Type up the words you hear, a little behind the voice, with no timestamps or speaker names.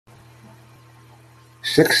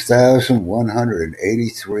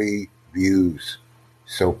6,183 views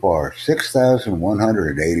so far.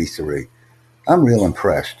 6,183. I'm real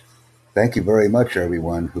impressed. Thank you very much,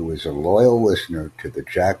 everyone who is a loyal listener to the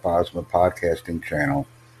Jack Bosma podcasting channel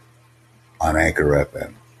on Anchor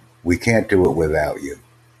FM. We can't do it without you.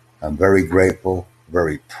 I'm very grateful,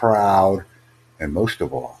 very proud, and most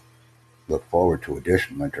of all, look forward to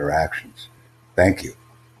additional interactions. Thank you.